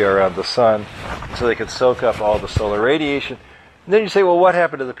Dyson sphere around the sun so they could soak up all the solar radiation, And then you say, well, what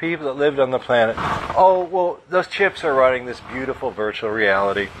happened to the people that lived on the planet? Oh, well, those chips are running this beautiful virtual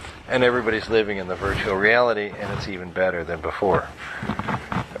reality, and everybody's living in the virtual reality, and it's even better than before.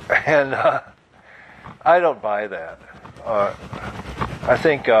 And I don't buy that. I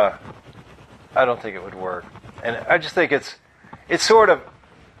don't think it would work. And I just think it sort of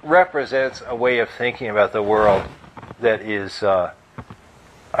represents a way of thinking about the world that is, I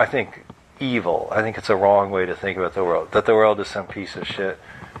think, evil. I think it's a wrong way to think about the world. That the world is some piece of shit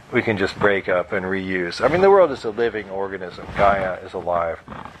we can just break up and reuse. I mean, the world is a living organism. Gaia is alive.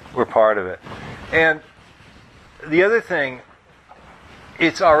 We're part of it. And the other thing,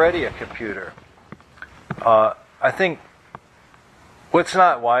 it's already a computer. I think what's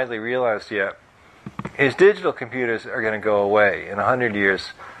not widely realized yet is digital computers are going to go away. In 100 years,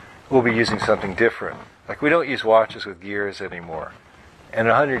 we'll be using something different. Like, we don't use watches with gears anymore. In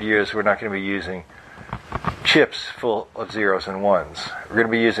 100 years, we're not going to be using chips full of zeros and ones. We're going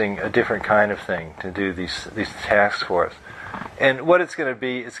to be using a different kind of thing to do these tasks for us. And what it's going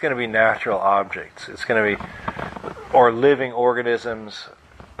to be natural objects. It's going to be, or living organisms.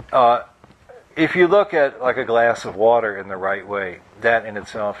 If you look at like a glass of water in the right way, that in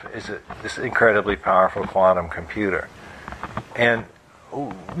itself is this incredibly powerful quantum computer. And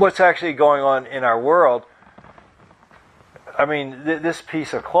what's actually going on in our world, I mean, this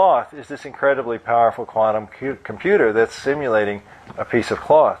piece of cloth is this incredibly powerful quantum computer that's simulating a piece of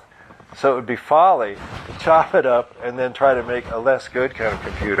cloth. So it would be folly to chop it up and then try to make a less good kind of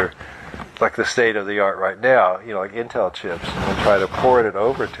computer, like the state of the art right now, like Intel chips, and then try to port it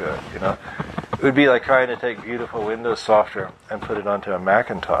over to it, It would be like trying to take beautiful Windows software and put it onto a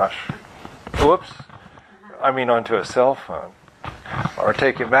Macintosh. Whoops. I mean onto a cell phone. Or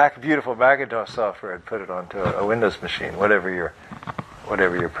take a beautiful Macintosh software and put it onto a Windows machine, whatever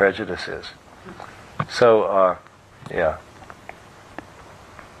your prejudice is. So, yeah.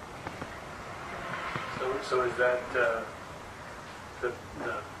 So is that the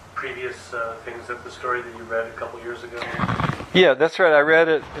previous things that the story that you read a couple years ago? Yeah, that's right. I read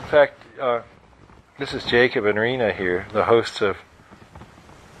it. In fact, this is Jacob and Rena here, the hosts of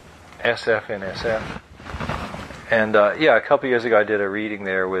SF and SF. And a couple years ago I did a reading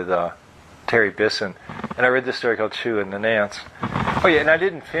there with Terry Bisson, and I read this story called Chew and the Nance. Oh yeah, and I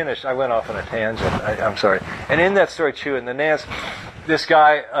didn't finish. I went off on a tangent. I'm sorry. And in that story, Chew and the Nance, this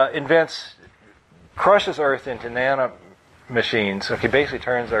guy crushes Earth into nano machines. Okay, basically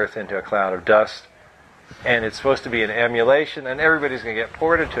turns Earth into a cloud of dust. And it's supposed to be an emulation, and everybody's going to get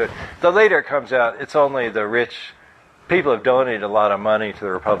ported to it. Though later it comes out, it's only the rich people who have donated a lot of money to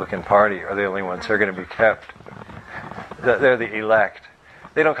the Republican Party are the only ones who are going to be kept. They're the elect.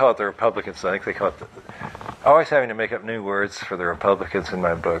 They don't call it the Republicans. I think they call it always having to make up new words for the Republicans in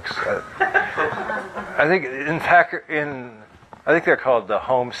my books. I think, in fact, I think they're called the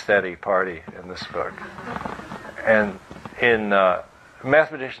Homesteady Party in this book. And in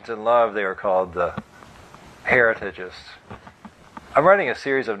Mathematicians in Love, they were called the Heritagists. I'm writing a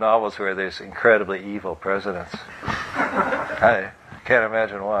series of novels where there's incredibly evil presidents. I can't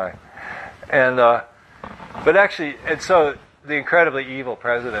imagine why. And so the incredibly evil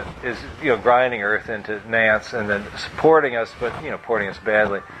president is, grinding Earth into Nance and then supporting us, but porting us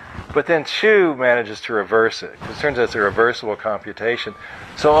badly. But then Chew manages to reverse it. It turns out it's a reversible computation.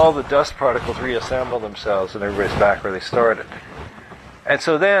 So all the dust particles reassemble themselves, and everybody's back where they started. And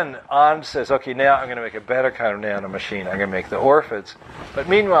so then On says, okay, now I'm going to make a better kind of nanomachine. I'm going to make the Orphids. But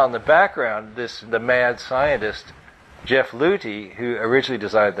meanwhile, in the background, the mad scientist, Jeff Lutie, who originally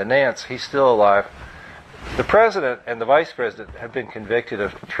designed the Nance, he's still alive. The president and the vice president have been convicted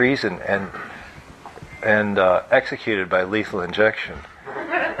of treason and executed by lethal injection,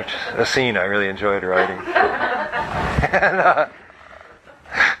 which is a scene I really enjoyed writing.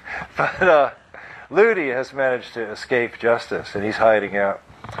 But Lutie has managed to escape justice, and he's hiding out.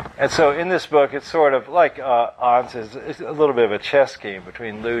 And so in this book, it's sort of like On says, it's a little bit of a chess game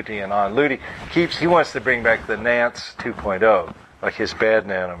between Lutie and On. Lutie he wants to bring back the Nance 2.0, like his bad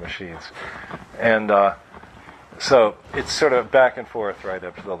nanomachines. And so it's sort of back and forth right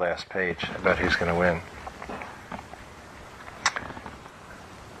up to the last page about who's going to win.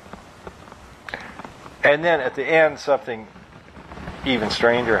 And then at the end, something even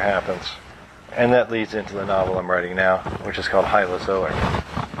stranger happens. And that leads into the novel I'm writing now, which is called Hylozoic.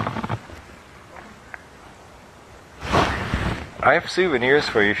 I have souvenirs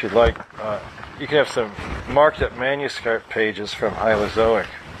for you if you'd like. You can have some marked up manuscript pages from Hylozoic.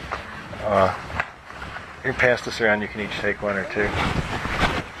 You can pass this around. You can each take one or two.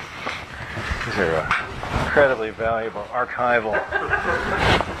 These are incredibly valuable archival.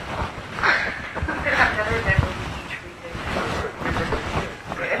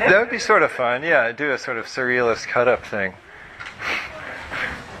 That would be sort of fun, yeah. Do a sort of surrealist cut-up thing.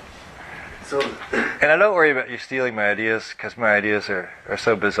 So, And I don't worry about you stealing my ideas, because my ideas are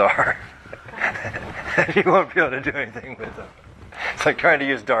so bizarre. You won't be able to do anything with them. It's like trying to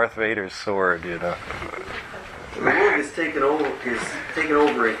use Darth Vader's sword, you know. the world is taken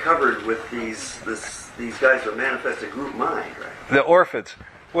over and covered with these guys that manifest a group mind, right? The orphids.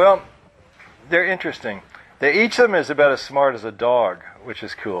 Well, they're interesting. Each of them is about as smart as a dog, which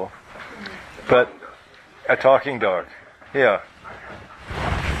is cool. But a talking dog, yeah.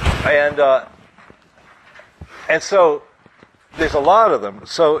 And so there's a lot of them.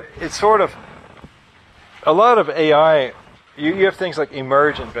 So it's sort of a lot of AI. You have things like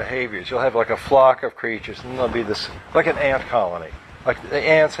emergent behaviors. You'll have like a flock of creatures, and there'll be this like an ant colony. Like the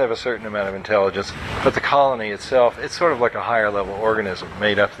ants have a certain amount of intelligence, but the colony itself, it's sort of like a higher level organism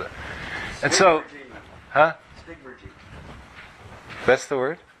made up of. And so, huh? Stigmergy. That's the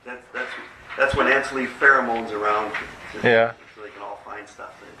word? That's when ants leave pheromones around. Yeah. So they can all find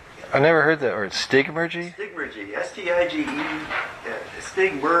stuff. I never heard that word. Stigmergy? Stigmergy. S-T-I-G-E.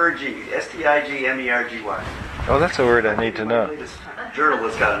 Stigmergy. S-T-I-G-M-E-R-G-Y. Oh, that's a word I need to know. This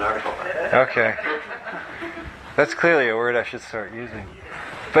journalist got an article about it. Okay. That's clearly a word I should start using.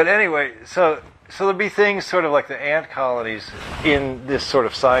 But anyway, so there'll be things sort of like the ant colonies in this sort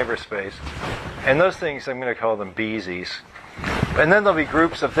of cyberspace. And those things, I'm going to call them beesies. And then there'll be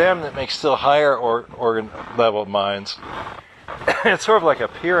groups of them that make still higher organ level minds. It's sort of like a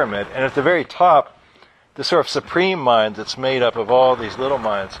pyramid. And at the very top, the sort of supreme mind that's made up of all these little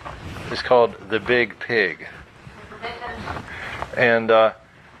minds is called the Big Pig. And I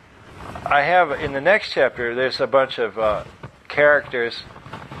have, in the next chapter, there's a bunch of characters,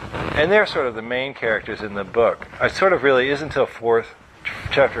 and they're sort of the main characters in the book. I sort of really, isn't until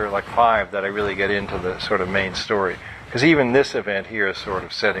chapter 5 that I really get into the sort of main story. Because even this event here is sort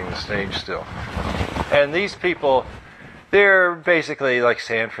of setting the stage still. And these people, they're basically like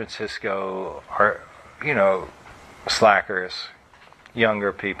San Francisco, are, slackers,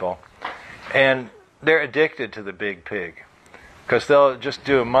 younger people. And they're addicted to the Big Pig. Because they'll just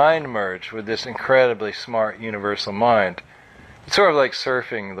do a mind merge with this incredibly smart universal mind. It's sort of like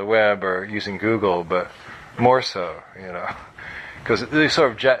surfing the web or using Google, but more so, Because they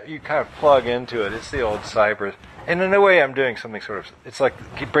sort of you kind of plug into it. It's the old cyber. And in a way, I'm doing something sort of. It's like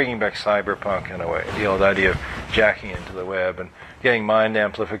bringing back cyberpunk in a way. The old idea of jacking into the web and getting mind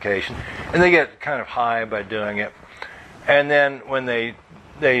amplification, and they get kind of high by doing it. And then when they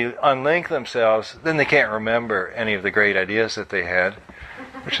unlink themselves, then they can't remember any of the great ideas that they had,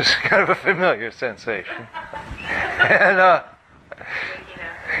 which is kind of a familiar sensation. And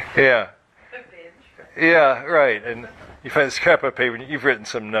yeah, right. And you find this scrap of paper, you've written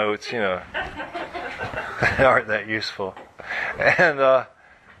some notes, that aren't that useful. And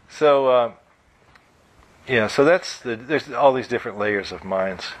so there's all these different layers of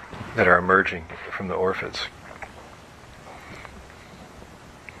minds that are emerging from the orphids.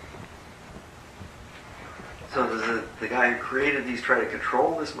 So does the guy who created these try to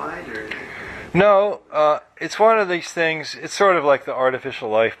control this mind? Or? No, it's one of these things, it's sort of like the artificial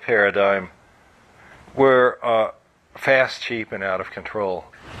life paradigm, where fast, cheap, and out of control.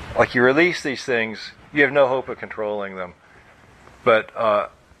 Like you release these things, you have no hope of controlling them. But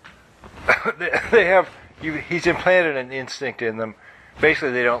he's implanted an instinct in them.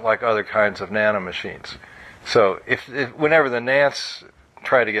 Basically, they don't like other kinds of nanomachines. So if whenever the gnats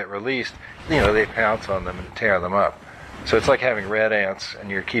try to get released, they pounce on them and tear them up. So it's like having red ants,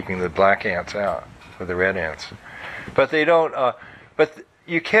 and you're keeping the black ants out, or the red ants. But they don't. But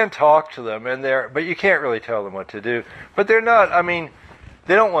you can talk to them, but you can't really tell them what to do. But they're not. I mean,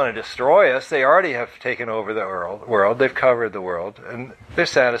 they don't want to destroy us. They already have taken over the world. They've covered the world, and they're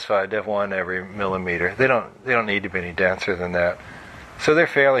satisfied to have won every millimeter. They don't need to be any denser than that. So they're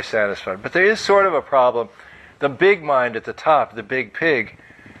fairly satisfied. But there is sort of a problem. The big mind at the top, the Big Pig,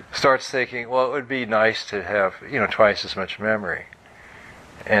 starts thinking, well, it would be nice to have, twice as much memory.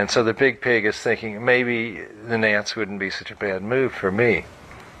 And so the Big Pig is thinking, maybe the gnats wouldn't be such a bad move for me.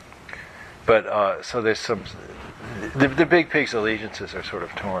 But, so there's some... The Big Pig's allegiances are sort of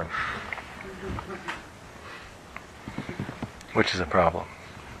torn. Which is a problem.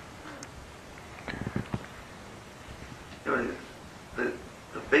 The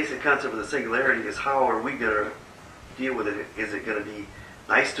basic concept of the singularity is how are we going to deal with it? Is it going to be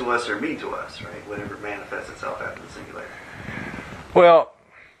nice to us or mean to us, right? Whatever manifests itself after the singularity. Well,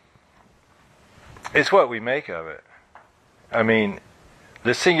 it's what we make of it. I mean,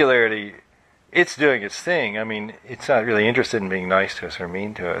 the singularity, it's doing its thing. I mean, it's not really interested in being nice to us or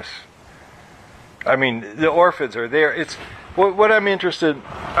mean to us. I mean, the orphids are there. It's what I'm interested.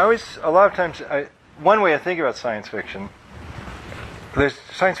 A lot of times, one way I think about science fiction.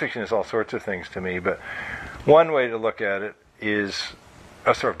 Science fiction is all sorts of things to me, but one way to look at it is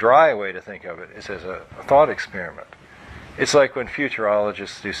a sort of dry way to think of it is as a thought experiment. It's like when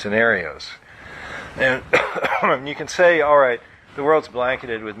futurologists do scenarios. And you can say, all right, the world's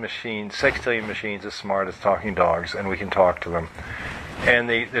blanketed with machines, sextillion machines as smart as talking dogs, and we can talk to them. And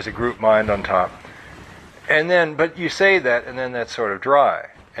there's a group mind on top. But you say that, and then that's sort of dry.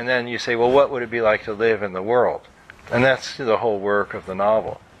 And then you say, well, what would it be like to live in the world? And that's the whole work of the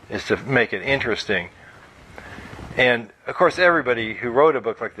novel, is to make it interesting. And, of course, everybody who wrote a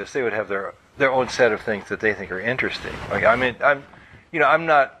book like this, they would have their own set of things that they think are interesting. Like, I mean, I'm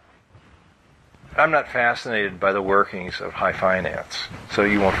not fascinated by the workings of high finance, so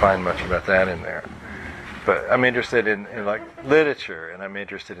you won't find much about that in there. But I'm interested in like literature, and I'm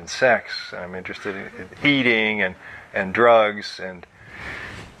interested in sex, and I'm interested in eating and drugs and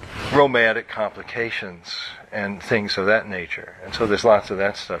romantic complications and things of that nature. And so there's lots of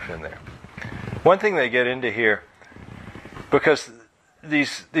that stuff in there. One thing they get into here, because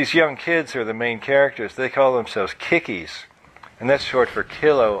these young kids are the main characters, they call themselves kickies, and that's short for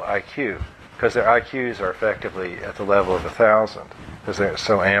kilo IQ, because their IQs are effectively at the level of 1,000, because they're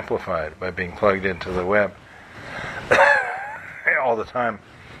so amplified by being plugged into the web all the time,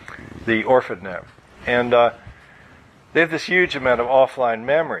 the OrphanNet. And they have this huge amount of offline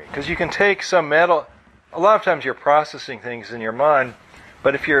memory, because you can take some metal. A lot of times you're processing things in your mind,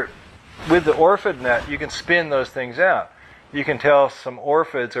 but if you're with the OrphanNet, you can spin those things out. You can tell some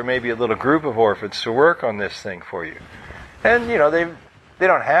orphids, or maybe a little group of orphids, to work on this thing for you. And, they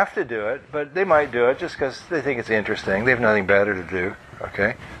don't have to do it, but they might do it just because they think it's interesting. They have nothing better to do,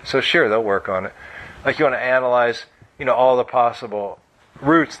 okay? So sure, they'll work on it. Like you want to analyze, all the possible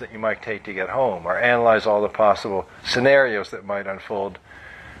routes that you might take to get home, or analyze all the possible scenarios that might unfold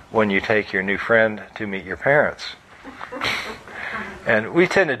when you take your new friend to meet your parents. And we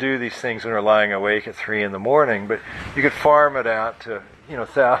tend to do these things when we're lying awake at 3 a.m, but you could farm it out to,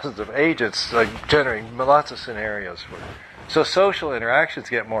 thousands of agents, like generating lots of scenarios for it. So social interactions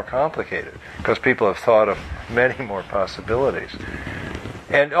get more complicated because people have thought of many more possibilities.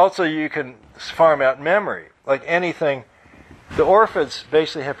 And also you can farm out memory. Like anything, the orphids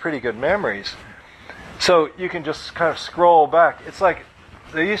basically have pretty good memories. So you can just kind of scroll back. It's like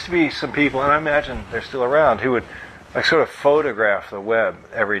there used to be some people, and I imagine they're still around, who would like sort of photograph the web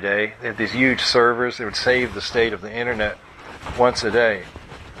every day. They had these huge servers. They would save the state of the internet once a day.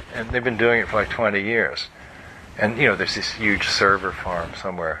 And they've been doing it for like 20 years. And, there's this huge server farm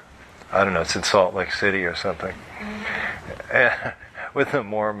somewhere. I don't know, it's in Salt Lake City or something. With the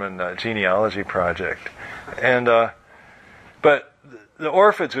Mormon genealogy project. And, but the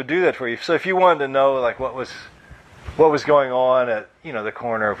orphids would do that for you. So if you wanted to know, like, what was going on at, the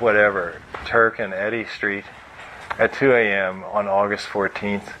corner of whatever, Turk and Eddy Street at 2 a.m. on August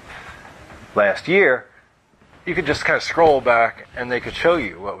 14th last year, you could just kind of scroll back and they could show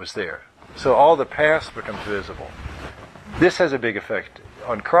you what was there. So all the past becomes visible. This has a big effect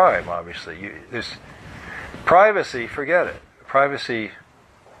on crime, obviously. There's privacy, forget it. Privacy,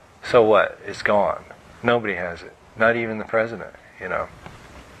 so what? It's gone. Nobody has it. Not even the president,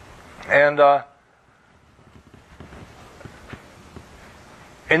 And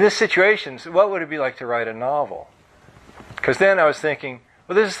in this situation, what would it be like to write a novel? Because then I was thinking,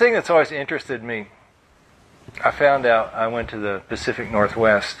 well, there's this thing that's always interested me. I found out, I went to the Pacific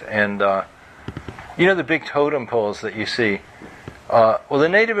Northwest, and the big totem poles that you see? Well, the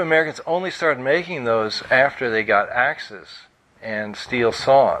Native Americans only started making those after they got axes and steel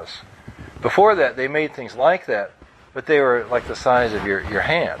saws. Before that, they made things like that, but they were like the size of your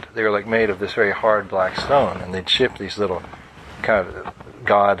hand. They were like made of this very hard black stone, and they'd ship these little kind of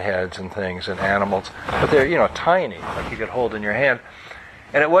godheads and things and animals, but they're, tiny, like you could hold in your hand.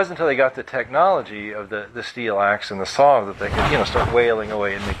 And it wasn't until they got the technology of the steel axe and the saw that they could, start whaling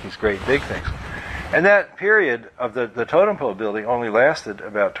away and make these great big things. And that period of the totem pole building only lasted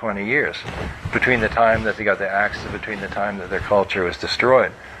about 20 years, between the time that they got the axe and between the time that their culture was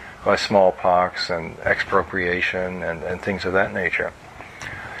destroyed by smallpox and expropriation and things of that nature.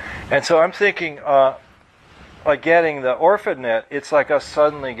 And so I'm thinking, like getting the OrphanNet, it's like us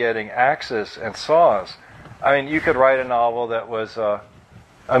suddenly getting axes and saws. I mean, you could write a novel that was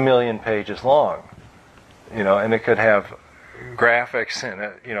 1 million pages long, and it could have graphics in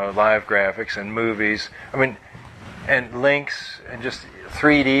it, live graphics and movies. I mean, and links and just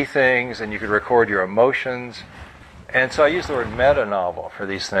 3D things, and you could record your emotions. And so I use the word meta-novel for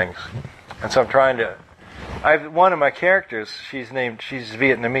these things. And so I'm trying to one of my characters, she's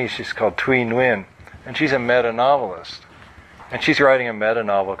Vietnamese, she's called Thuy Nguyen, and she's a meta-novelist. And she's writing a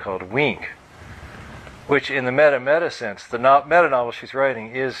meta-novel called Wink, which in the meta-meta sense, the meta-novel she's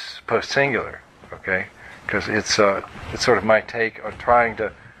writing is post-singular, okay? Because it's sort of my take on trying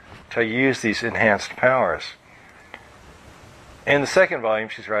to use these enhanced powers. In the second volume,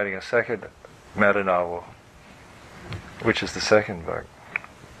 she's writing a second meta-novel, which is the second book.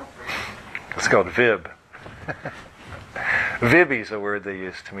 It's called Vib. Vibby's a word they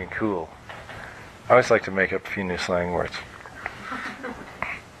use to mean cool. I always like to make up a few new slang words.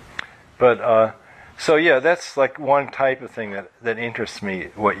 But, so yeah, that's like one type of thing that interests me,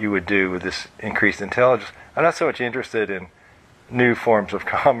 what you would do with this increased intelligence. I'm not so much interested in new forms of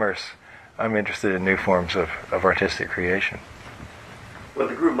commerce. I'm interested in new forms of artistic creation. Well,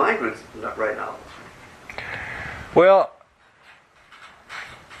 the group mind would write novels. Well,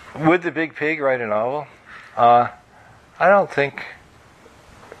 would the Big Pig write a novel? I don't think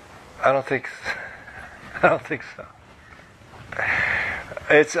so.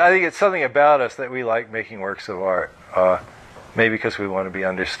 I think it's something about us that we like making works of art. Maybe because we want to be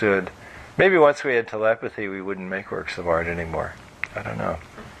understood. Maybe once we had telepathy, we wouldn't make works of art anymore. I don't know.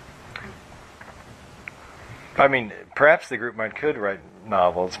 I mean, perhaps the group mind could write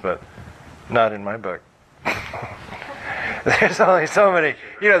novels, but not in my book. There's only so many.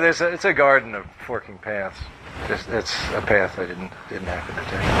 It's a garden of forking paths. It's a path I didn't happen to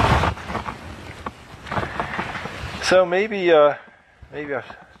take. So maybe I've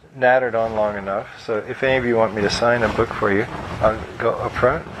nattered on long enough. So if any of you want me to sign a book for you, I'll go up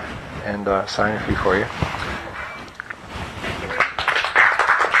front and sign a few for you.